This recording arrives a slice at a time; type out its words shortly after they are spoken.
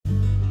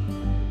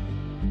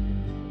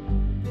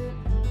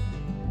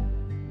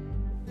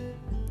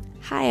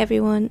Hi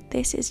everyone,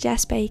 this is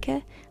Jess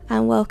Baker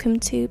and welcome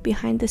to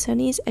Behind the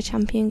Sunnies, a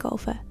champion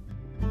golfer.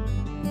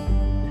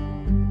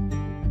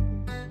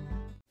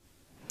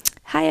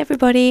 Hi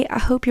everybody, I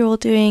hope you're all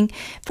doing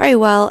very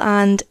well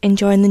and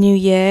enjoying the new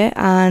year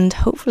and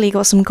hopefully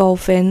got some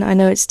golf in. I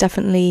know it's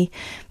definitely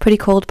pretty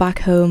cold back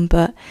home,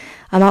 but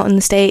I'm out in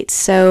the States,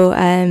 so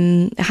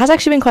it has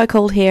actually been quite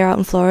cold here out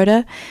in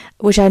Florida,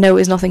 which I know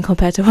is nothing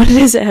compared to what it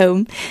is at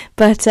home.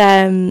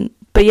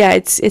 But yeah,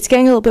 it's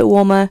getting a little bit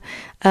warmer.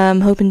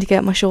 I'm hoping to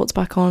get my shorts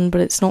back on,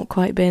 but it's not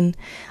quite been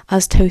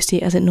as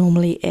toasty as it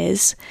normally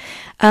is.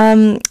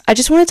 I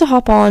just wanted to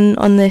hop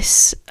on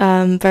this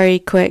very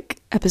quick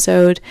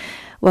episode.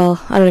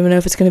 Well, I don't even know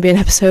if it's going to be an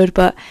episode,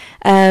 but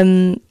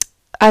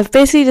I've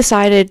basically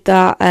decided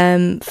that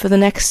for the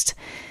next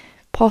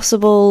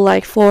possible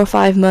 4 or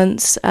 5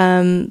 months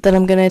that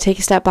I'm going to take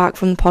a step back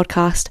from the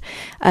podcast.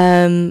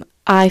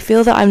 I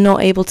feel that I'm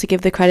not able to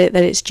give the credit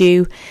that it's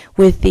due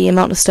with the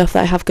amount of stuff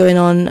that I have going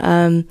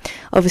on.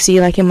 Obviously,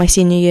 in my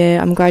senior year,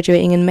 I'm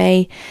graduating in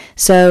May,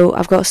 so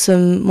I've got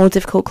some more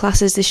difficult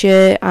classes this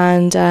year,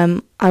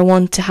 and I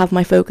want to have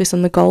my focus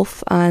on the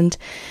golf. And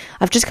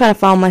I've just kind of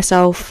found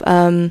myself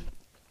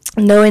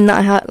knowing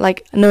that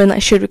I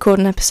should record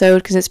an episode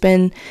because it's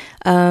been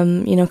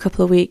a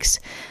couple of weeks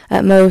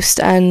at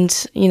most,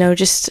 and I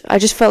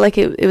just felt like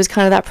it was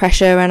kind of that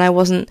pressure, and I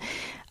wasn't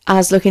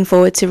as looking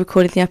forward to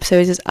recording the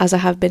episodes as I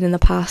have been in the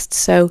past.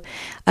 So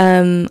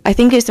I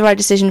think it's the right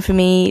decision for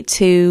me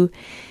to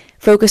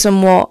focus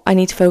on what I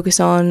need to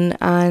focus on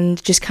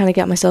and just kind of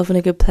get myself in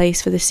a good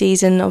place for the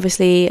season.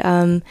 Obviously,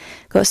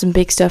 got some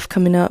big stuff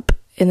coming up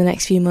in the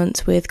next few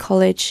months with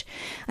college,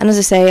 and as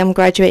I say, I'm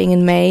graduating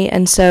in May,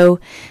 and so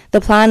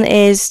the plan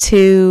is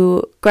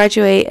to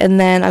graduate and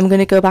then I'm going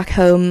to go back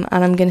home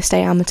and I'm going to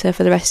stay amateur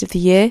for the rest of the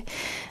year.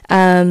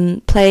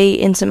 Play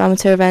in some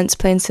amateur events,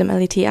 play in some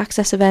LET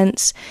access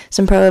events,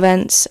 some pro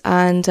events,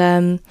 and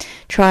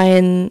try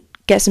and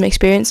get some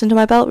experience under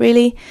my belt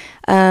really,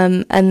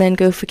 and then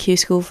go for Q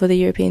school for the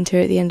European Tour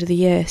at the end of the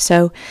year.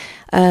 So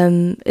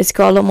it's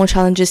got a lot more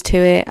challenges to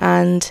it,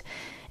 and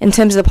in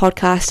terms of the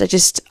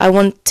podcast, I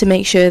want to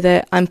make sure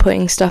that I'm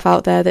putting stuff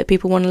out there that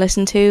people want to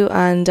listen to,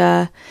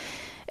 and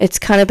it's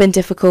kind of been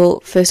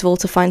difficult, first of all,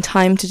 to find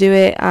time to do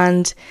it,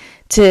 and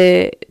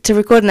to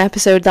record an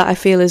episode that I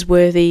feel is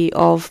worthy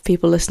of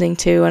people listening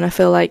to. And I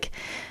feel like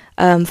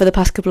for the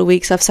past couple of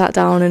weeks I've sat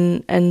down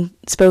and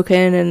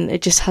spoken, and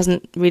it just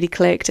hasn't really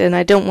clicked, and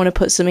I don't want to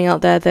put something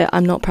out there that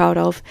I'm not proud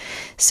of.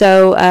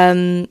 So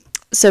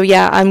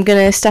yeah, I'm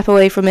going to step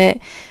away from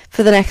it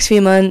for the next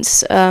few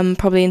months,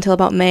 probably until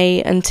about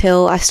May,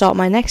 until I start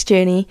my next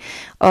journey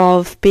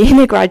of being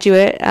a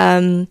graduate,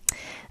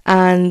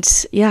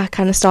 and yeah,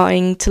 kind of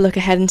starting to look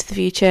ahead into the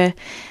future.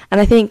 And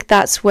I think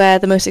that's where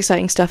the most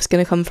exciting stuff is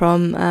going to come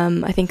from.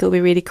 I think it'll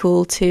be really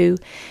cool to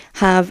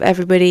have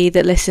everybody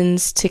that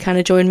listens to kind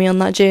of join me on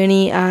that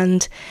journey,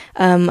 and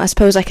I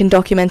suppose I can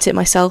document it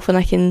myself, and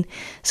I can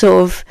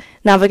sort of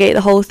navigate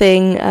the whole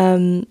thing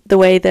the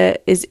way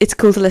that it's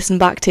cool to listen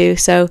back to.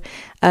 So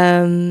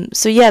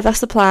yeah,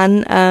 that's the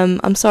plan.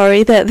 I'm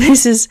sorry that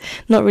this is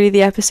not really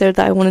the episode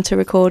that I wanted to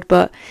record,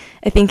 but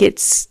I think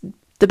it's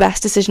the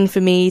best decision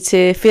for me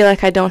to feel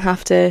like I don't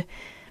have to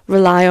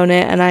rely on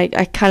it, and I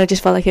kind of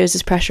just felt like it was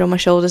this pressure on my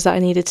shoulders that I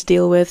needed to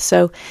deal with.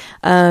 So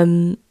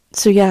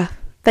yeah,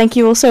 thank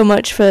you all so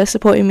much for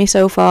supporting me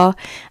so far.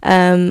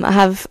 I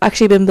have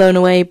actually been blown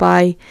away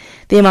by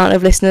the amount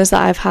of listeners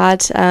that I've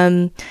had.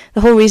 The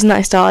whole reason that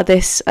I started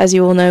this, as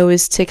you all know,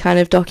 is to kind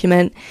of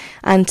document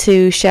and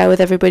to share with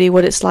everybody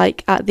what it's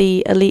like at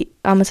the elite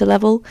amateur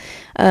level.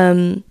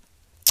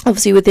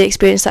 Obviously, with the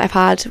experience that I've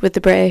had with the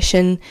British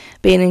and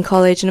being in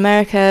college in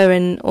America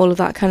and all of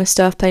that kind of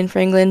stuff, playing for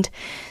England.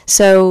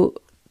 So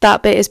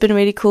that bit has been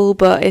really cool,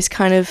 but it's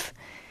kind of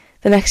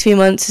the next few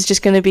months is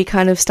just going to be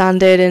kind of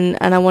standard, and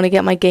I want to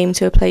get my game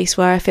to a place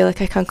where I feel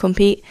like I can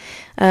compete,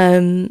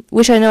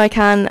 which I know I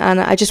can, and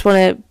I just want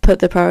to put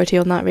the priority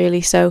on that really.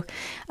 So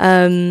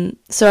I'm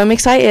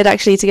excited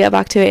actually to get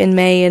back to it in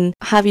May and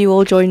have you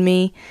all join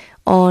me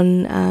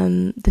on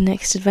the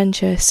next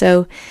adventure.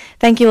 So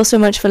thank you all so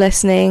much for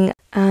listening,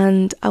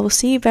 and I will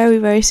see you very,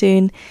 very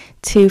soon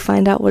to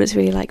find out what it's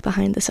really like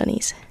behind the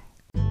sunnies.